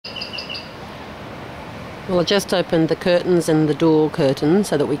Well, I just opened the curtains and the door curtain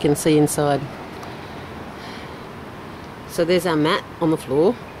so that we can see inside. So there's our mat on the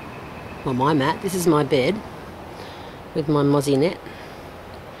floor. Well, my mat. This is my bed with my mozzie net.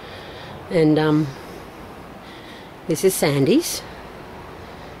 And this is Sandie's.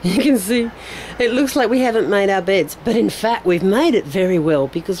 You can see it looks like we haven't made our beds, but in fact we've made it very well,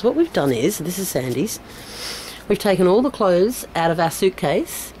 because what we've done is, this is Sandie's, we've taken all the clothes out of our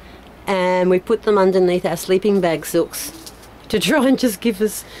suitcase and we put them underneath our sleeping bag silks to try and just give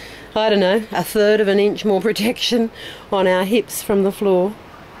us, I don't know, 1/3 of an inch more protection on our hips from the floor,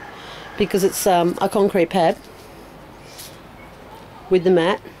 because it's a concrete pad with the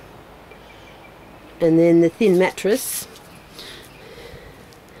mat and then the thin mattress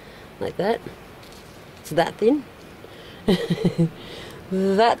like that. It's that thin.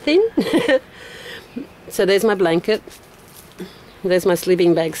 That thin. So there's my blanket. There's my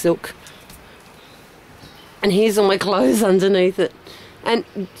sleeping bag silk. And here's all my clothes underneath it. And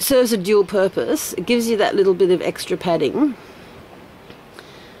it serves a dual purpose. It gives you that little bit of extra padding,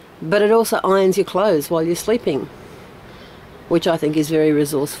 but it also irons your clothes while you're sleeping, which I think is very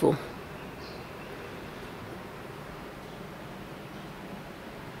resourceful.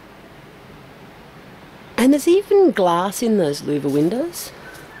 And there's even glass in those louver windows.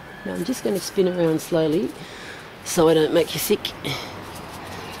 Now I'm just going to spin around slowly so I don't make you sick.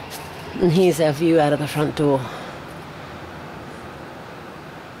 And here's our view out of the front door.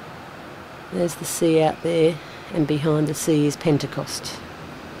 There's the sea out there, and behind the sea is Pentecost.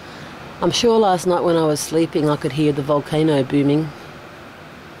 I'm sure last night when I was sleeping I could hear the volcano booming.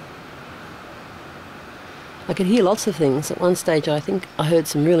 I could hear lots of things. At one stage I think I heard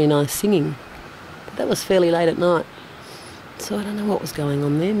some really nice singing. But that was fairly late at night. So I don't know what was going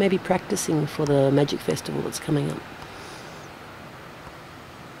on there. Maybe practicing for the magic festival that's coming up.